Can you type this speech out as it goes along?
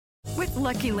With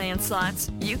Lucky Land Slots,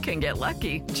 you can get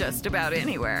lucky just about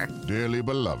anywhere. Dearly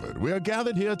beloved, we are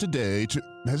gathered here today to...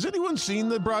 Has anyone seen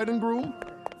the bride and groom?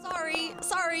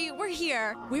 Sorry, we're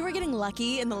here. We were getting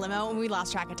lucky in the limo and we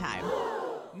lost track of time.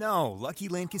 No, Lucky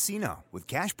Land Casino, with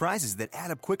cash prizes that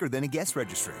add up quicker than a guest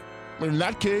registry. In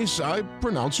that case, I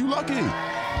pronounce you lucky.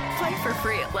 Play for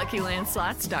free at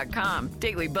LuckyLandSlots.com.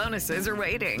 Daily bonuses are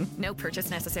waiting. No purchase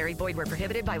necessary. Void where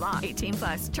prohibited by law.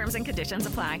 18+. Terms and conditions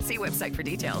apply. See website for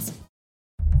details.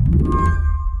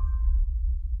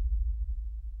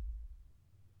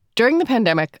 During the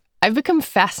pandemic, I've become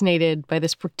fascinated by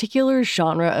this particular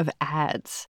genre of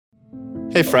ads.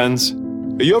 Hey friends,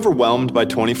 are you overwhelmed by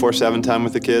 24/7 time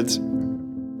with the kids?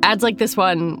 Ads like this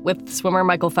one with swimmer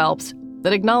Michael Phelps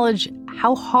that acknowledge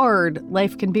how hard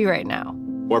life can be right now.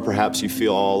 Or perhaps you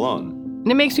feel all alone.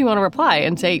 And it makes me want to reply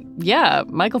and say, yeah,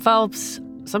 Michael Phelps,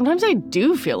 sometimes I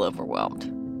do feel overwhelmed.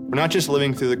 We're not just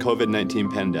living through the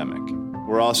COVID-19 pandemic.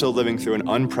 We're also living through an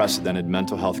unprecedented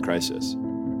mental health crisis.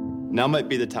 Now might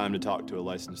be the time to talk to a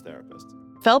licensed therapist.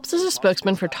 Phelps is a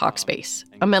spokesman for Talkspace,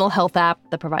 a mental health app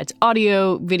that provides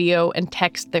audio, video, and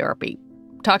text therapy.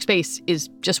 Talkspace is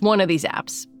just one of these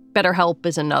apps. BetterHelp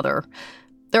is another.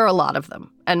 There are a lot of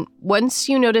them. And once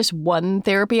you notice one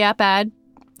therapy app ad,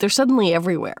 they're suddenly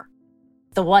everywhere.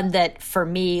 The one that, for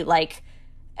me,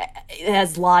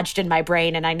 has lodged in my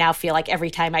brain, and I now feel like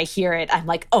every time I hear it, I'm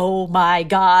like, oh my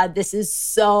God, this is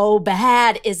so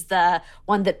bad, is the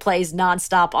one that plays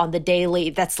nonstop on the daily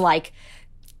that's like,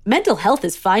 mental health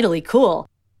is finally cool.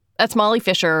 That's Molly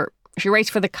Fisher. She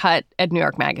writes for The Cut at New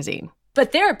York Magazine.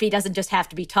 But therapy doesn't just have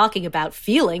to be talking about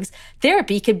feelings.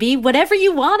 Therapy can be whatever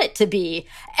you want it to be.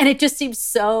 And it just seems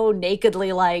so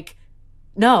nakedly like,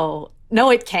 no,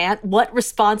 it can't. What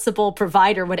responsible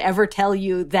provider would ever tell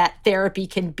you that therapy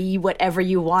can be whatever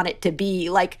you want it to be?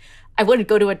 Like, I wouldn't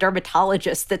go to a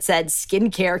dermatologist that said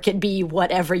skincare can be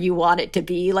whatever you want it to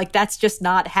be. Like, that's just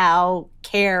not how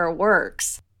care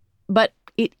works. But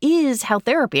it is how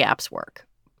therapy apps work.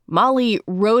 Molly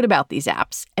wrote about these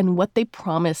apps and what they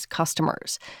promise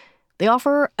customers. They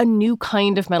offer a new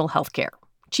kind of mental health care.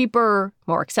 Cheaper,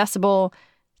 more accessible,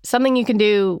 something you can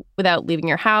do without leaving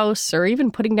your house or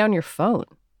even putting down your phone.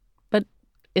 But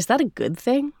is that a good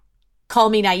thing?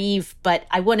 Call me naive, but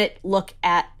I wouldn't look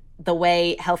at the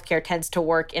way healthcare tends to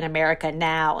work in America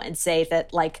now and say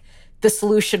that, the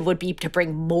solution would be to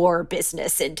bring more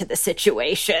business into the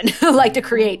situation, to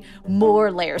create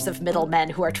more layers of middlemen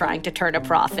who are trying to turn a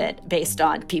profit based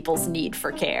on people's need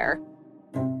for care.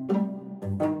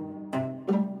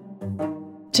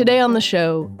 Today on the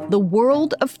show, the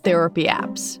world of therapy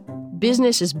apps.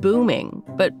 Business is booming,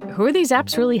 but who are these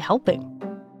apps really helping?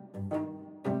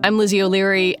 I'm Lizzie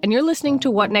O'Leary, and you're listening to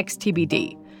What Next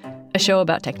TBD, a show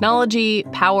about technology,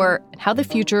 power, and how the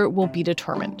future will be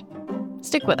determined.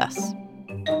 Stick with us.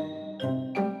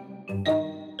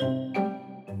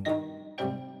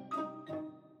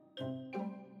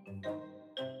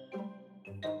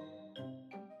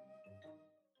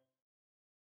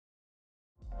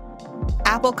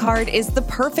 Apple Card is the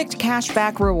perfect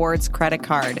cashback rewards credit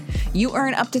card. You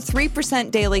earn up to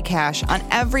 3% daily cash on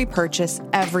every purchase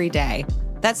every day.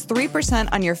 That's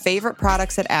 3% on your favorite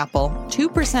products at Apple,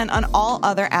 2% on all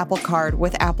other Apple Card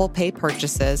with Apple Pay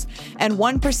purchases, and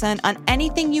 1% on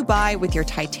anything you buy with your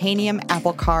titanium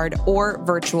Apple Card or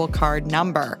virtual card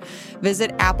number.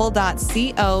 Visit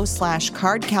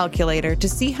apple.co/card calculator to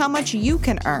see how much you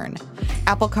can earn.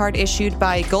 Apple Card issued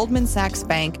by Goldman Sachs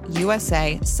Bank,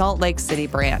 USA, Salt Lake City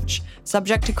branch.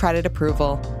 Subject to credit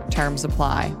approval. Terms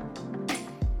apply.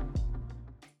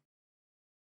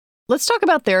 Let's talk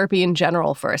about therapy in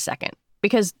general for a second,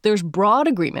 because there's broad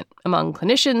agreement among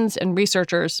clinicians and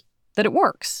researchers that it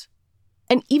works.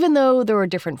 And even though there are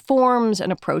different forms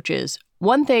and approaches,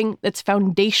 one thing that's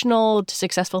foundational to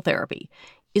successful therapy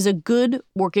is a good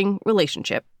working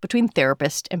relationship between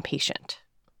therapist and patient.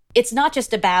 It's not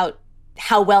just about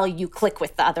how well you click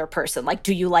with the other person.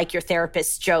 Do you like your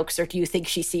therapist's jokes, or do you think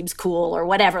she seems cool, or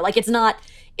whatever? It's not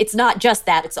just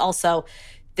that. It's also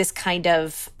this kind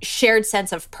of shared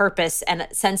sense of purpose and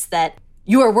a sense that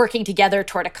you are working together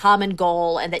toward a common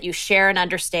goal and that you share an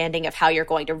understanding of how you're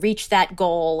going to reach that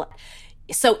goal.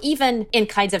 So even in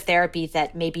kinds of therapy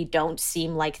that maybe don't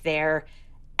seem like they're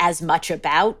as much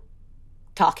about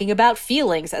talking about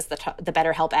feelings as the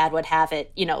BetterHelp ad would have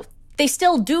it, they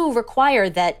still do require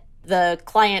that the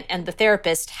client and the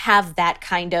therapist have that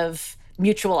kind of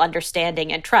mutual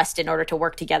understanding and trust in order to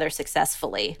work together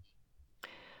successfully.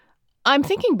 I'm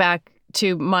thinking back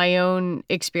to my own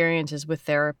experiences with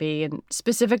therapy and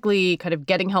specifically kind of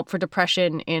getting help for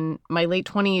depression in my late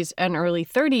 20s and early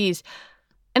 30s.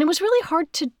 And it was really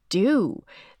hard to do.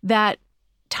 That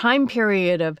time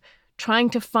period of trying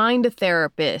to find a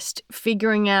therapist,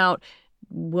 figuring out,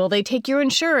 will they take your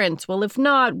insurance? Well, if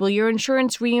not, will your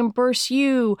insurance reimburse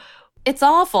you? It's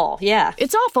awful. Yeah.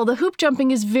 It's awful. The hoop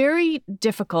jumping is very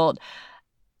difficult.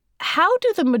 How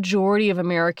do the majority of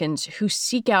Americans who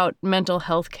seek out mental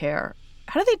health care,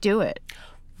 how do they do it?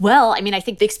 Well, I mean, I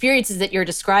think the experiences that you're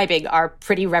describing are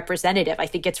pretty representative. I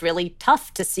think it's really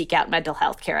tough to seek out mental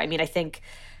health care. I mean, I think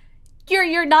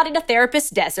you're not in a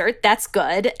therapist desert. That's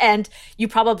good. And you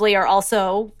probably are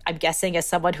also, I'm guessing, as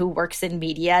someone who works in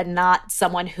media, not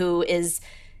someone who is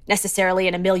necessarily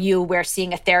in a milieu where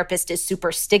seeing a therapist is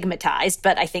super stigmatized.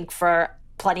 But I think for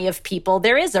plenty of people,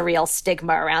 there is a real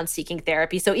stigma around seeking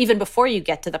therapy. So even before you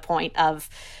get to the point of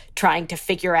trying to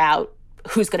figure out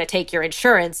who's going to take your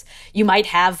insurance, you might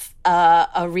have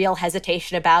a real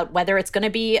hesitation about whether it's going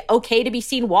to be okay to be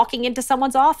seen walking into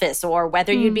someone's office, or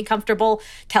whether you'd be comfortable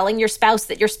telling your spouse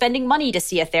that you're spending money to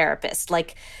see a therapist.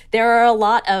 Like, there are a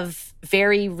lot of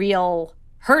very real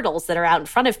hurdles that are out in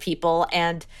front of people.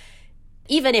 And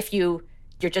even if you're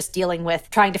just dealing with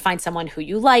trying to find someone who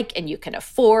you like and you can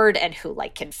afford and who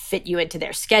like can fit you into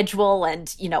their schedule,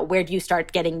 and, you know, where do you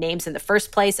start getting names in the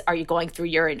first place? Are you going through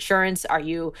your insurance? Are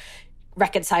you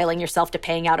reconciling yourself to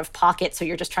paying out of pocket? So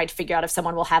you're just trying to figure out if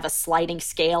someone will have a sliding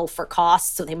scale for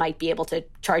costs, so they might be able to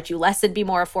charge you less and be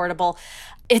more affordable.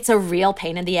 It's a real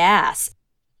pain in the ass.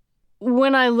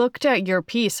 When I looked at your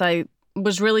piece, I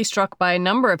was really struck by a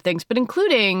number of things, but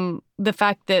including the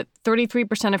fact that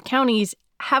 33% of counties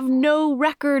have no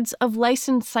records of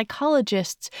licensed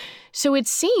psychologists. So it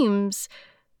seems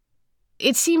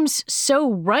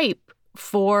so ripe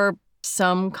for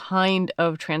some kind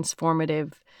of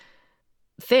transformative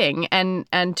thing.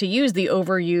 And to use the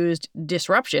overused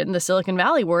disruption, the Silicon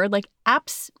Valley word, like,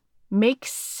 apps make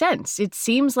sense. It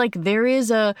seems like there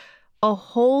is a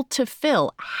hole to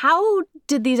fill. How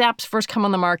did these apps first come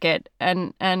on the market,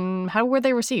 and how were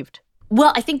they received?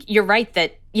 Well, I think you're right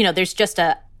that, you know, there's just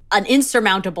an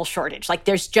insurmountable shortage. Like,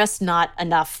 there's just not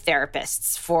enough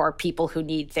therapists for people who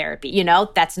need therapy. You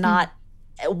know, that's not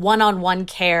one-on-one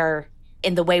care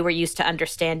in the way we're used to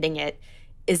understanding it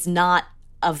is not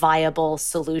a viable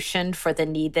solution for the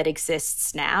need that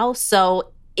exists now.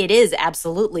 So it is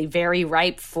absolutely very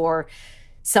ripe for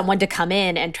someone to come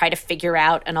in and try to figure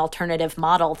out an alternative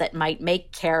model that might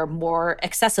make care more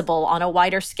accessible on a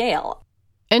wider scale.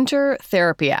 Enter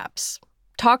therapy apps.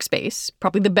 Talkspace,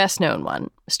 probably the best known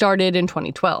one, started in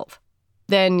 2012.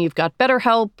 Then you've got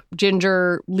BetterHelp,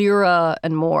 Ginger, Lyra,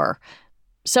 and more.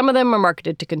 Some of them are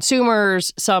marketed to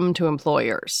consumers, some to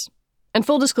employers. And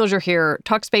full disclosure here,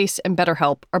 Talkspace and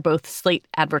BetterHelp are both Slate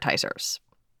advertisers.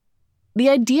 The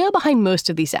idea behind most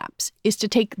of these apps is to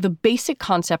take the basic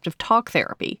concept of talk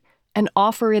therapy and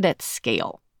offer it at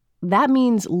scale. That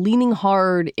means leaning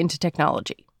hard into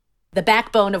technology. The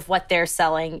backbone of what they're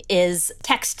selling is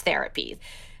text therapy.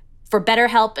 For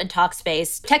BetterHelp and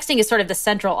Talkspace, texting is sort of the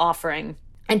central offering.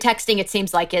 And texting, it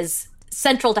seems like, is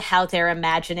central to how they're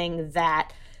imagining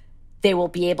that they will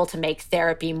be able to make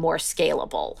therapy more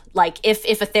scalable. Like,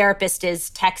 if a therapist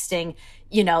is texting,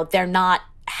 you know, they're not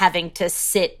having to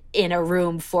sit in a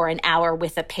room for an hour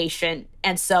with a patient.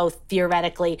 And so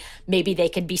theoretically, maybe they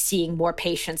could be seeing more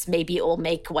patients. Maybe it will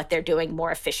make what they're doing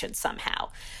more efficient somehow.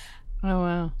 Oh,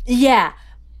 wow. Yeah.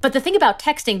 But the thing about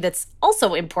texting that's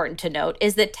also important to note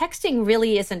is that texting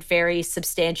really isn't very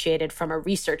substantiated from a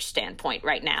research standpoint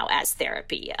right now as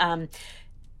therapy.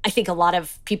 I think a lot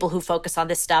of people who focus on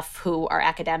this stuff, who are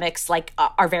academics, like,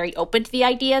 are very open to the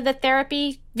idea that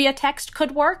therapy via text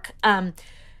could work.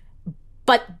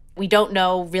 But we don't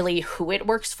know really who it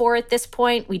works for at this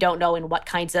point. We don't know in what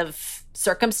kinds of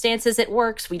circumstances it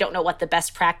works. We don't know what the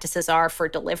best practices are for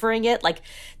delivering it. Like,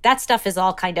 that stuff is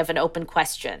all kind of an open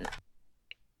question.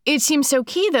 It seems so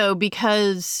key, though,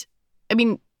 because, I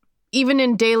mean, even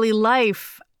in daily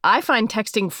life, I find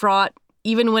texting fraught,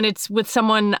 even when it's with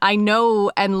someone I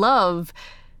know and love.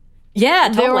 Yeah,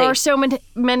 totally. There are so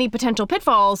many potential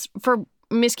pitfalls for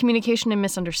miscommunication and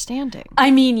misunderstanding.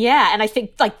 I mean, yeah. And I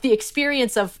think, like, the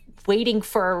experience of waiting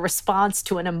for a response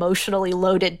to an emotionally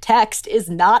loaded text is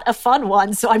not a fun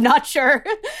one. So I'm not sure.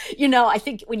 You know, I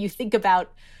think when you think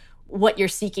about what you're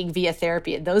seeking via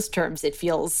therapy in those terms, it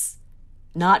feels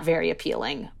not very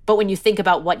appealing. But when you think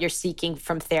about what you're seeking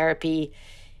from therapy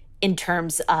in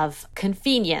terms of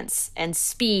convenience and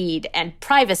speed and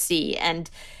privacy and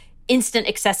instant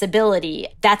accessibility,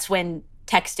 that's when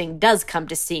texting does come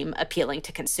to seem appealing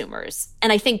to consumers.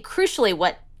 And I think crucially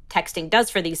what texting does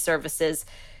for these services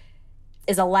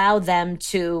is allow them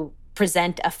to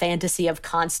present a fantasy of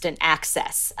constant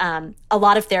access. A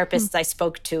lot of therapists I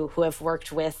spoke to who have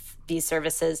worked with these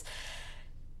services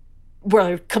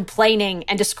were complaining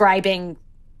and describing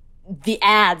the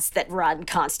ads that run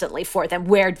constantly for them,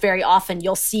 where very often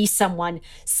you'll see someone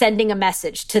sending a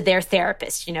message to their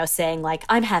therapist, saying like,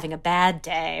 I'm having a bad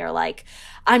day, or like,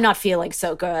 I'm not feeling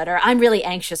so good, or I'm really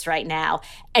anxious right now.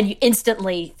 And you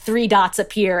instantly 3 dots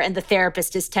appear and the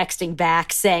therapist is texting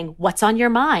back saying, what's on your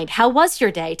mind? How was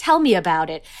your day? Tell me about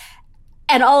it.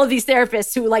 And all of these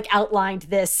therapists who like outlined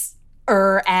this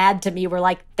ad to me were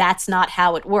like, that's not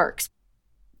how it works.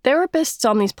 Therapists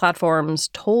on these platforms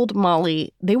told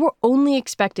Molly they were only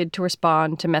expected to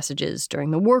respond to messages during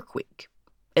the work week,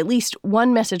 at least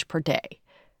 1 message per day.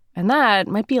 And that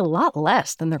might be a lot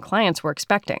less than their clients were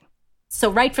expecting.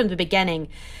 So right from the beginning,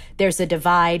 there's a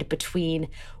divide between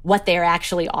what they are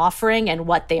actually offering and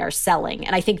what they are selling.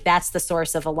 And I think that's the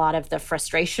source of a lot of the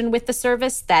frustration with the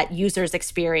service that users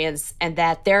experience and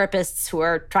that therapists who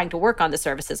are trying to work on the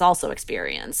services also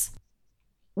experience.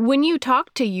 When you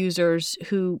talk to users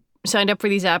who signed up for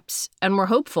these apps and were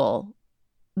hopeful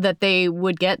that they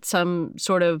would get some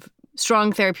sort of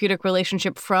strong therapeutic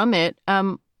relationship from it,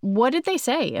 what did they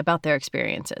say about their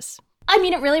experiences? I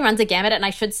mean, it really runs a gamut. And I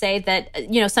should say that,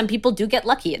 some people do get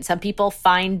lucky and some people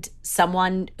find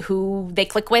someone who they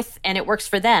click with and it works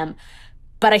for them.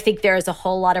 But I think there is a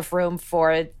whole lot of room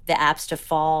for the apps to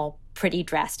fall pretty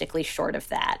drastically short of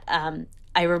that.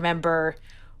 I remember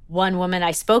one woman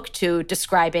I spoke to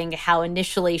describing how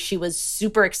initially she was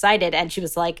super excited and she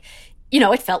was like,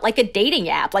 it felt like a dating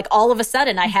app. Like all of a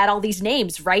sudden I had all these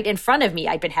names right in front of me.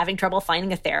 I'd been having trouble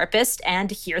finding a therapist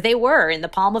and here they were in the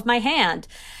palm of my hand.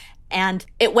 And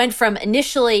it went from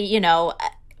initially,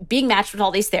 being matched with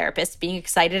all these therapists, being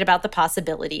excited about the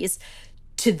possibilities,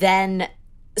 to then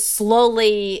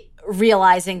slowly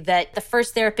realizing that the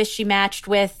first therapist she matched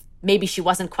with, maybe she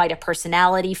wasn't quite a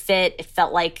personality fit. It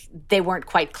felt like they weren't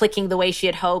quite clicking the way she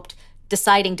had hoped,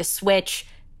 deciding to switch,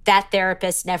 that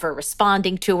therapist never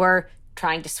responding to her,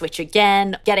 trying to switch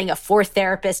again, getting a 4th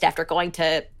therapist after going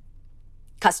to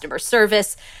customer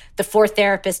service, the 4th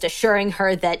therapist assuring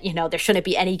her that, there shouldn't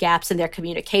be any gaps in their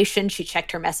communication. She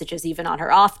checked her messages even on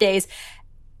her off days,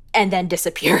 and then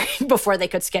disappearing before they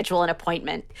could schedule an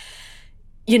appointment.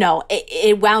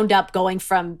 It wound up going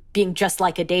from being just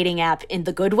like a dating app in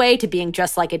the good way to being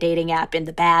just like a dating app in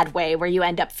the bad way, where you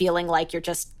end up feeling like you're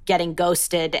just getting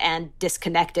ghosted and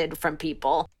disconnected from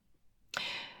people.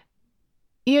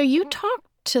 You talk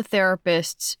to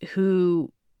therapists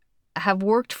who have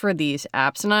worked for these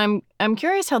apps, and I'm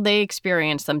curious how they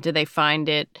experience them. Do they find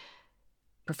it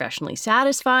professionally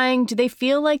satisfying? Do they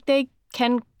feel like they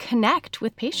can connect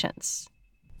with patients?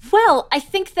 Well, I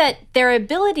think that their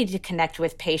ability to connect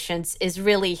with patients is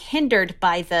really hindered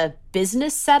by the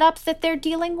business setup that they're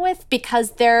dealing with,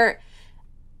 because they're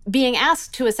being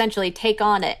asked to essentially take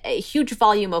on a huge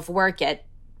volume of work at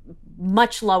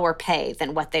much lower pay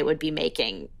than what they would be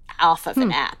making off of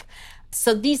an app.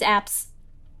 So these apps,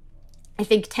 I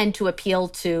think, tend to appeal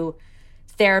to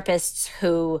therapists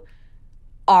who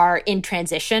are in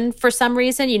transition for some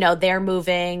reason. They're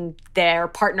moving, their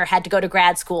partner had to go to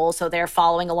grad school, so they're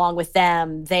following along with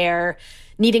them. They're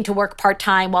needing to work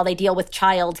part-time while they deal with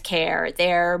childcare.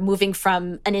 They're moving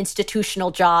from an institutional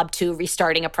job to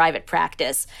restarting a private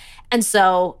practice. And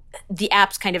so the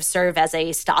apps kind of serve as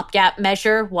a stopgap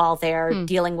measure while they're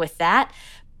dealing with that.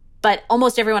 But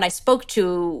almost everyone I spoke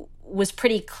to was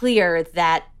pretty clear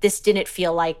that this didn't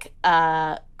feel like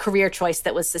a career choice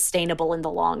that was sustainable in the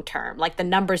long term. Like the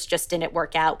numbers just didn't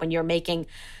work out when you're making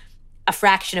a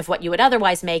fraction of what you would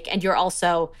otherwise make, and you're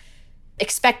also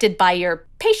expected by your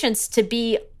patients to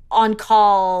be on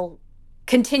call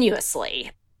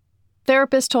continuously.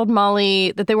 Therapists told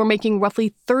Molly that they were making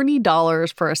roughly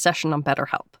 $30 for a session on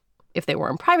BetterHelp. If they were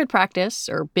in private practice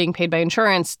or being paid by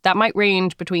insurance, that might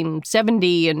range between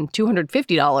 $70 and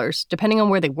 $250, depending on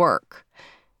where they work.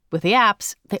 With the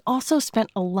apps, they also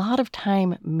spent a lot of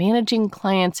time managing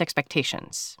clients'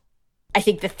 expectations. I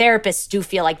think the therapists do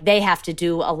feel like they have to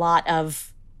do a lot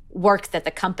of work that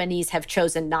the companies have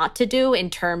chosen not to do in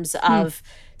terms of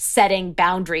setting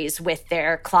boundaries with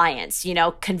their clients,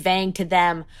 conveying to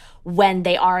them when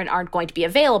they are and aren't going to be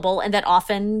available, and that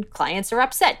often clients are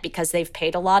upset because they've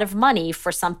paid a lot of money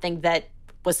for something that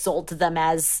was sold to them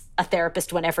as a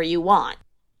therapist whenever you want.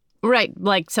 Right,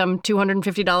 like some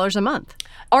 $250 a month.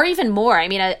 Or even more. I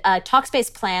mean, a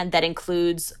Talkspace plan that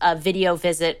includes a video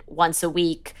visit once a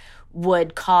week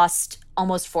would cost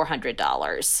almost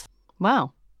 $400.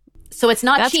 Wow. So it's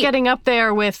not cheap. That's getting up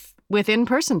there with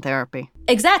in-person therapy.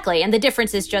 Exactly. And the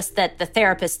difference is just that the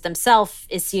therapist themselves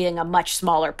is seeing a much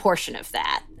smaller portion of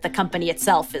that. The company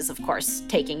itself is, of course,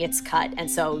 taking its cut. And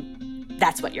so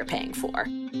that's what you're paying for.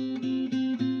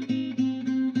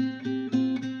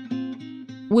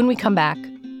 When we come back,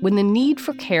 when the need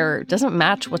for care doesn't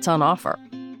match what's on offer.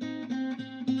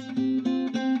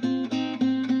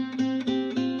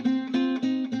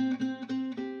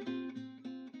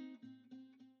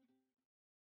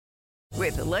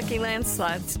 With the Lucky Land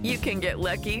Slots, you can get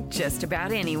lucky just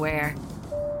about anywhere.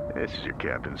 This is your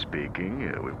captain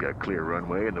speaking. We've got clear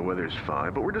runway and the weather's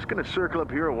fine, but we're just going to circle up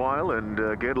here a while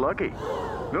and get lucky.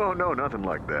 No, nothing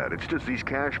like that. It's just these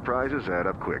cash prizes add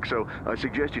up quick. So I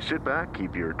suggest you sit back,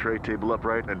 keep your tray table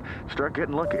upright, and start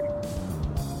getting lucky.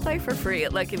 Play for free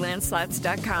at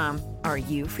LuckyLandSlots.com. Are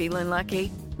you feeling lucky?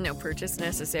 No purchase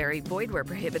necessary. Void where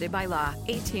prohibited by law.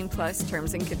 18+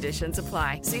 terms and conditions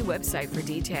apply. See website for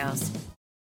details.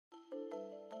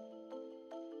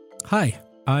 Hi,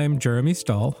 I'm Jeremy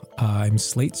Stahl. I'm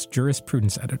Slate's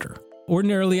jurisprudence editor.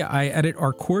 Ordinarily, I edit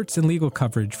our courts and legal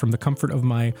coverage from the comfort of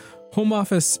my home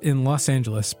office in Los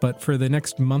Angeles, but for the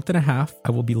next month and a half,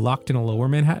 I will be locked in a lower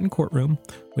Manhattan courtroom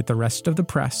with the rest of the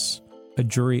press, a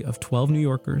jury of 12 New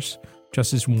Yorkers,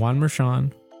 Justice Juan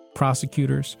Merchan,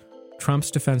 prosecutors,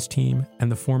 Trump's defense team,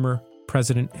 and the former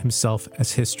president himself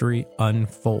as history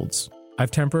unfolds.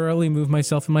 I've temporarily moved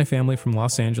myself and my family from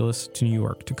Los Angeles to New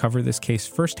York to cover this case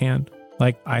firsthand,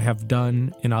 like I have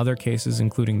done in other cases,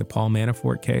 including the Paul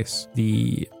Manafort case,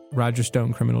 the Roger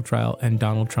Stone criminal trial, and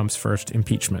Donald Trump's first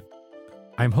impeachment.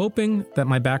 I'm hoping that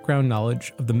my background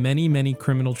knowledge of the many, many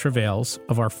criminal travails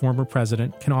of our former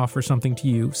president can offer something to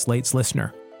you, Slate's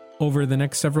listener. Over the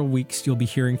next several weeks, you'll be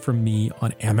hearing from me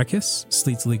on Amicus,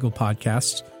 Slate's legal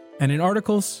podcast, and in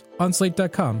articles on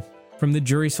Slate.com. From the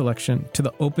jury selection to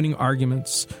the opening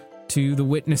arguments to the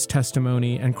witness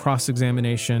testimony and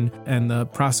cross-examination and the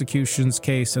prosecution's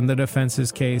case and the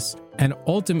defense's case, and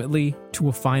ultimately to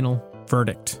a final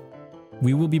verdict.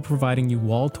 We will be providing you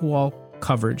wall-to-wall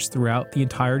coverage throughout the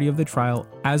entirety of the trial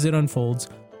as it unfolds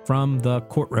from the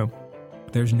courtroom.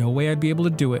 There's no way I'd be able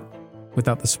to do it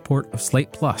without the support of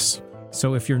Slate Plus.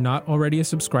 So if you're not already a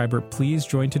subscriber, please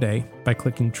join today by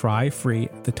clicking Try Free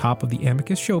at the top of the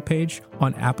Amicus show page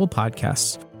on Apple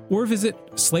Podcasts, or visit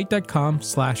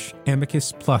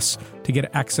slate.com/Amicus Plus to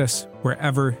get access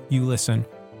wherever you listen.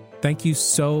 Thank you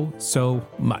so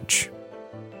much.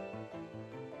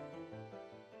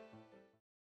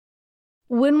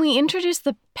 When we introduce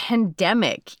the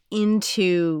pandemic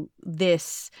into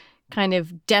this kind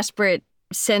of desperate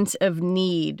sense of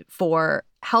need for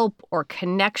help or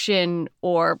connection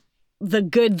or the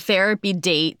good therapy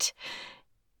date,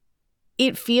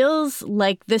 it feels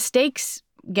like the stakes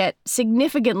get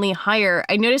significantly higher.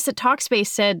 I noticed that Talkspace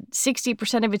said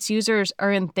 60% of its users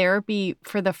are in therapy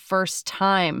for the first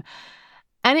time.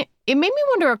 And it made me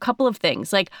wonder a couple of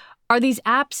things. Like, are these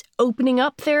apps opening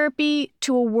up therapy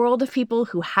to a world of people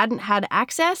who hadn't had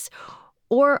access?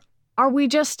 Or are we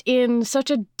just in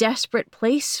such a desperate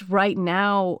place right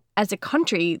now as a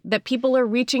country that people are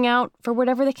reaching out for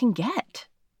whatever they can get?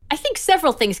 I think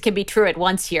several things can be true at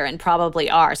once here and probably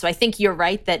are. So I think you're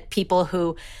right that people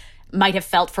who might have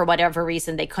felt for whatever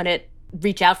reason they couldn't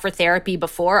reach out for therapy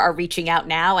before are reaching out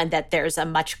now, and that there's a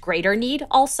much greater need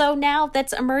also now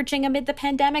that's emerging amid the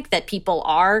pandemic, that people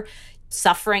are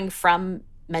suffering from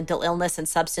mental illness and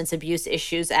substance abuse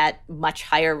issues at much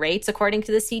higher rates, according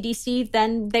to the CDC,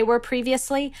 than they were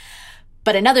previously.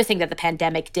 But another thing that the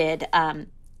pandemic did, and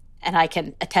I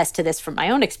can attest to this from my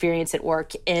own experience at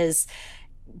work, is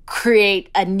create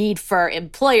a need for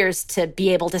employers to be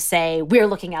able to say, we're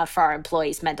looking out for our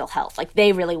employees' mental health. Like,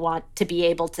 they really want to be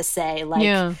able to say,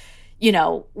 like, you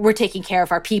know, we're taking care of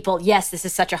our people. Yes, this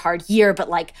is such a hard year, but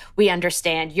like, we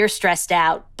understand you're stressed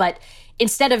out. But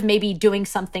instead of maybe doing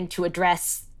something to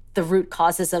address the root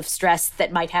causes of stress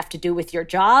that might have to do with your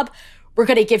job, we're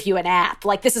going to give you an app.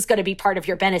 Like, this is going to be part of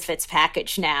your benefits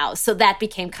package now. So that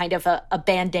became kind of a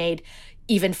Band-Aid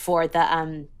even for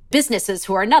the businesses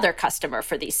who are another customer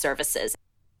for these services.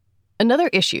 Another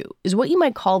issue is what you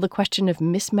might call the question of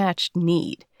mismatched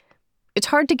need. It's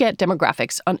hard to get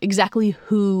demographics on exactly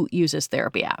who uses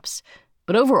therapy apps.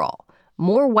 But overall,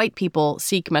 more white people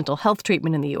seek mental health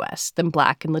treatment in the U.S. than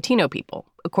Black and Latino people,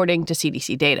 according to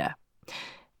CDC data.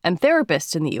 And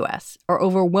therapists in the U.S. are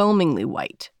overwhelmingly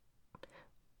white.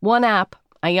 One app,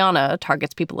 Ayana,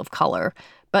 targets people of color,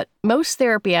 but most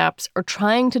therapy apps are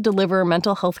trying to deliver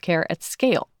mental health care at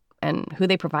scale, and who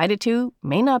they provide it to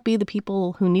may not be the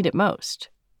people who need it most.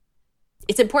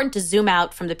 It's important to zoom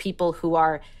out from the people who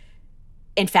are,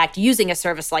 in fact, using a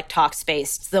service like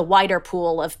Talkspace, the wider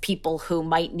pool of people who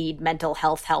might need mental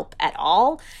health help at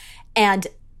all, and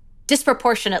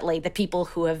disproportionately the people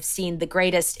who have seen the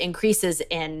greatest increases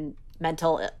in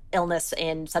mental illness,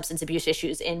 in substance abuse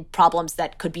issues, in problems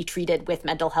that could be treated with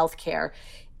mental health care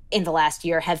in the last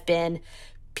year have been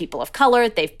people of color,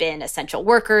 they've been essential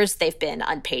workers, they've been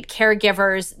unpaid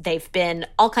caregivers, they've been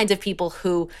all kinds of people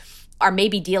who are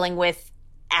maybe dealing with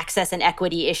access and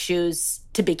equity issues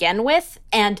to begin with.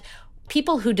 And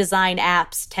people who design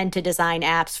apps tend to design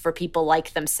apps for people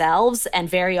like themselves. And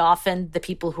very often the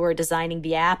people who are designing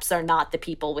the apps are not the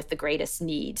people with the greatest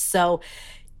needs. So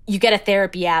you get a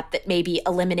therapy app that maybe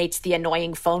eliminates the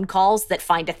annoying phone calls that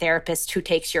find a therapist who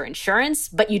takes your insurance,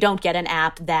 but you don't get an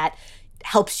app that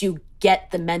helps you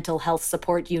get the mental health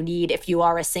support you need if you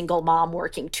are a single mom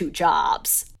working 2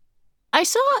 jobs. I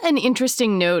saw an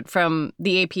interesting note from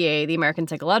the APA, the American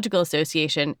Psychological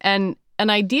Association, and an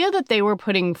idea that they were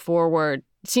putting forward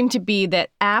seemed to be that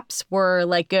apps were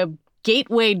like a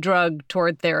gateway drug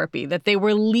toward therapy, that they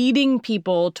were leading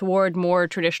people toward more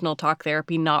traditional talk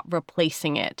therapy, not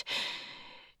replacing it.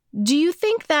 Do you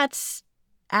think that's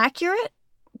accurate?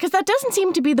 Because that doesn't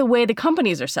seem to be the way the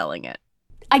companies are selling it.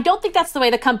 I don't think that's the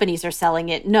way the companies are selling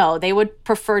it. No, they would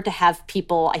prefer to have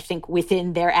people, I think,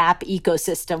 within their app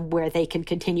ecosystem where they can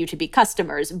continue to be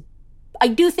customers. I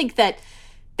do think that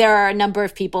there are a number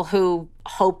of people who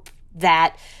hope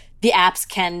that the apps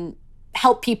can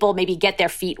help people maybe get their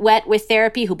feet wet with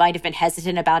therapy who might have been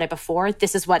hesitant about it before.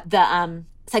 This is what the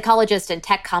psychologist and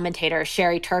tech commentator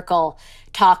Sherry Turkle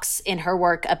talks in her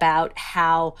work about,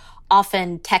 how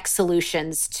often tech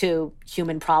solutions to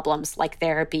human problems like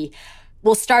therapy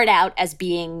will start out as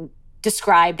being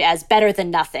described as better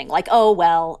than nothing. Like, oh,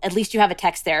 well, at least you have a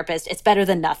text therapist. It's better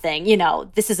than nothing. You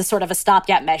know, this is a sort of a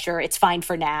stopgap measure. It's fine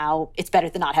for now. It's better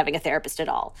than not having a therapist at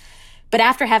all. But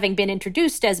after having been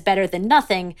introduced as better than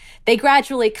nothing, they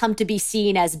gradually come to be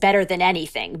seen as better than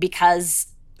anything because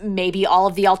maybe all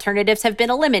of the alternatives have been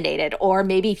eliminated, or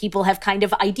maybe people have kind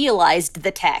of idealized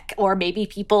the tech, or maybe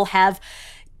people have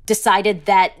decided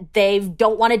that they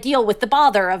don't want to deal with the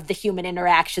bother of the human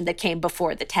interaction that came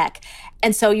before the tech.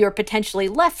 And so you're potentially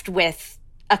left with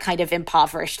a kind of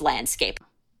impoverished landscape.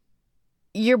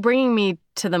 You're bringing me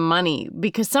to the money,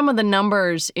 because some of the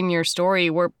numbers in your story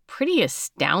were pretty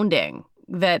astounding,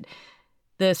 that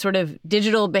the sort of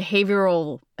digital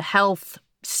behavioral health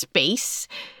space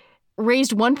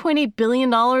raised $1.8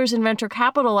 billion in venture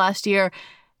capital last year.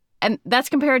 And that's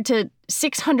compared to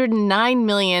 $609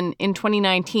 million in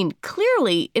 2019.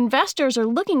 Clearly, investors are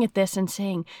looking at this and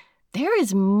saying, there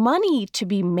is money to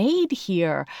be made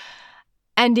here.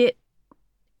 And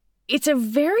it's a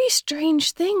very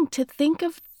strange thing to think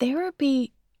of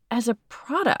therapy as a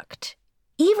product,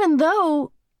 even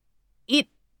though it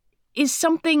is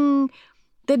something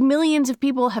that millions of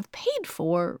people have paid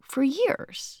for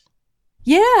years.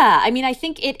 Yeah, I mean, I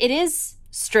think it is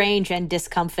strange and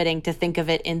discomforting to think of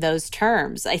it in those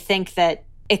terms. I think that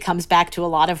it comes back to a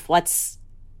lot of what's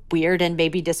weird and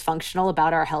maybe dysfunctional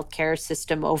about our healthcare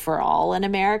system overall in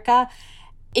America.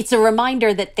 It's a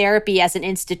reminder that therapy as an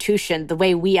institution, the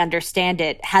way we understand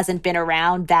it, hasn't been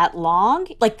around that long.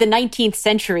 Like the 19th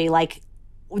century,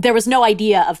 there was no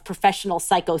idea of professional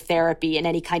psychotherapy in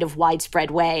any kind of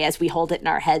widespread way as we hold it in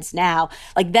our heads now.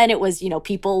 Like then it was,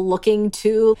 people looking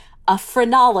to a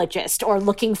phrenologist or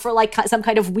looking for some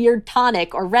kind of weird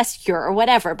tonic or rest cure or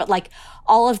whatever. But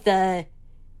all of the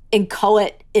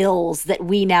inchoate ills that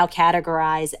we now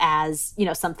categorize as,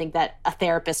 something that a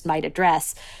therapist might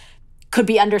address could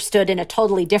be understood in a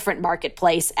totally different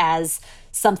marketplace as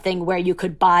something where you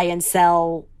could buy and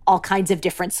sell all kinds of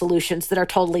different solutions that are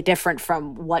totally different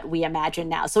from what we imagine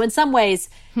now. So in some ways,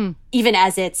 even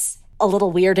as it's a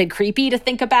little weird and creepy to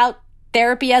think about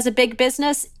therapy as a big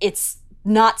business, it's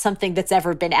not something that's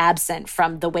ever been absent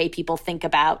from the way people think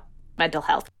about mental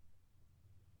health.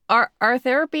 Are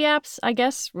therapy apps, I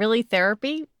guess, really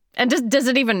therapy? And does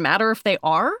it even matter if they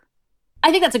are?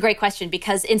 I think that's a great question,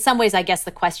 because in some ways, I guess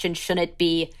the question shouldn't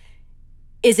be,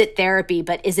 is it therapy,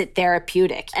 but is it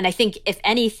therapeutic? And I think, if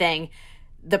anything,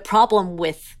 the problem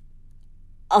with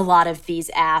a lot of these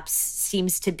apps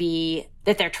seems to be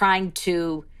that they're trying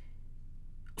to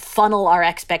funnel our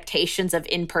expectations of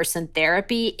in-person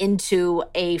therapy into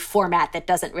a format that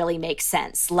doesn't really make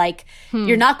sense.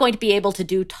 You're not going to be able to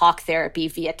do talk therapy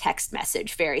via text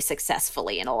message very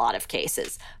successfully in a lot of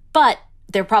cases. But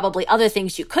there are probably other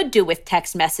things you could do with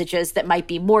text messages that might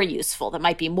be more useful, that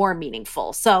might be more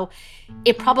meaningful. So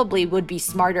it probably would be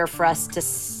smarter for us to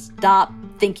stop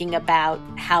thinking about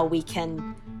how we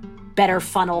can better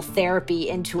funnel therapy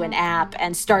into an app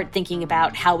and start thinking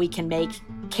about how we can make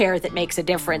care that makes a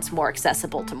difference more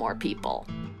accessible to more people.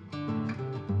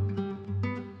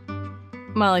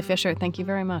 Molly Fischer, thank you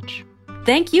very much.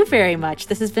 Thank you very much.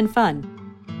 This has been fun.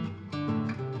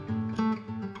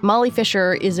 Molly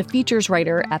Fischer is a features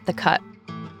writer at The Cut.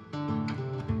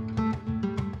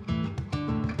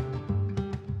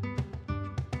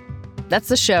 That's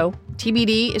the show.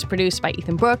 TBD is produced by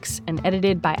Ethan Brooks and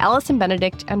edited by Allison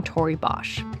Benedict and Tori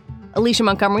Bosch. Alicia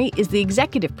Montgomery is the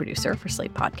executive producer for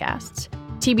Slate Podcasts.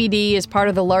 TBD is part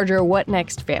of the larger What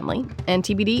Next family, and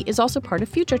TBD is also part of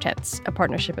Future Tense, a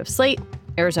partnership of Slate,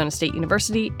 Arizona State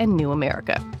University, and New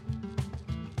America.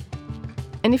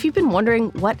 And if you've been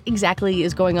wondering what exactly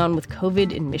is going on with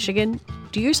COVID in Michigan,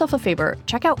 do yourself a favor,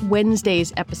 check out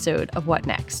Wednesday's episode of What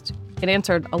Next. It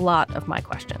answered a lot of my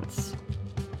questions.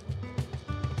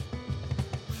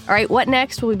 All right, What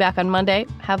Next? We'll be back on Monday.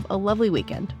 Have a lovely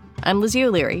weekend. I'm Lizzie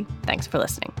O'Leary. Thanks for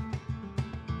listening.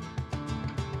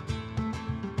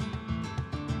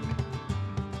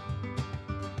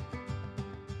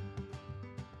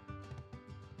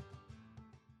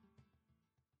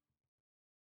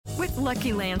 With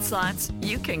Lucky Land Slots,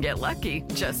 you can get lucky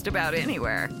just about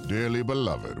anywhere. Dearly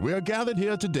beloved, we are gathered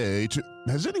here today to...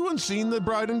 Has anyone seen the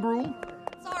bride and groom?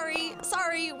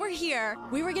 Sorry, we're here.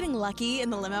 We were getting lucky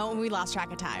in the limo and we lost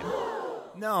track of time.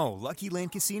 No, Lucky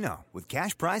Land Casino, with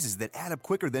cash prizes that add up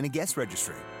quicker than a guest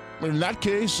registry. In that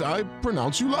case, I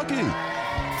pronounce you lucky.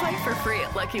 Play for free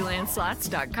at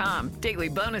LuckyLandSlots.com. Daily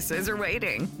bonuses are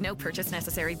waiting. No purchase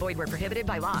necessary. Void where prohibited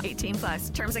by law.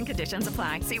 18+. Terms and conditions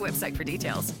apply. See website for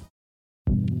details.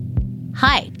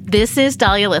 Hi, this is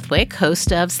Dahlia Lithwick,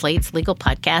 host of Slate's legal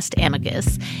podcast,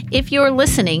 Amicus. If you're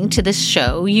listening to this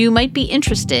show, you might be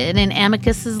interested in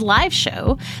Amicus's live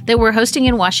show that we're hosting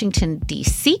in Washington,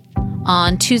 D.C.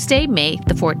 on Tuesday, May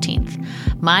the 14th.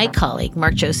 My colleague,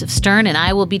 Mark Joseph Stern, and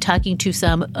I will be talking to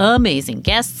some amazing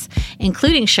guests,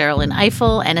 including Sherrilyn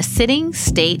Ifill and a sitting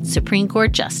state Supreme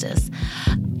Court justice,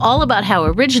 all about how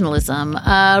originalism,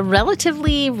 a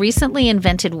relatively recently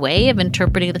invented way of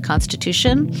interpreting the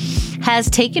Constitution, has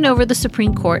taken over the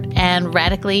Supreme Court and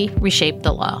radically reshaped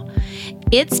the law.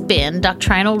 It's been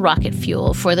doctrinal rocket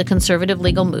fuel for the conservative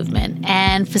legal movement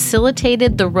and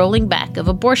facilitated the rolling back of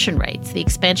abortion rights, the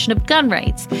expansion of gun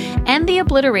rights, and the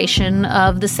obliteration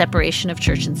of the separation of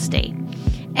church and state.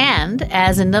 And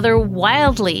as another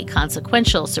wildly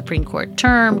consequential Supreme Court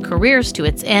term careers to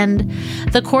its end,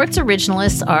 the court's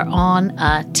originalists are on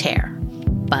a tear.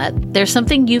 But there's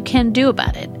something you can do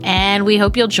about it, and we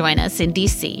hope you'll join us in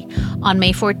D.C. on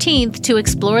May 14th to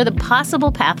explore the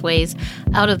possible pathways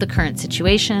out of the current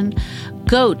situation.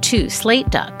 Go to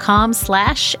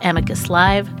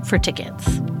slate.com/amicuslive for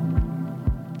tickets.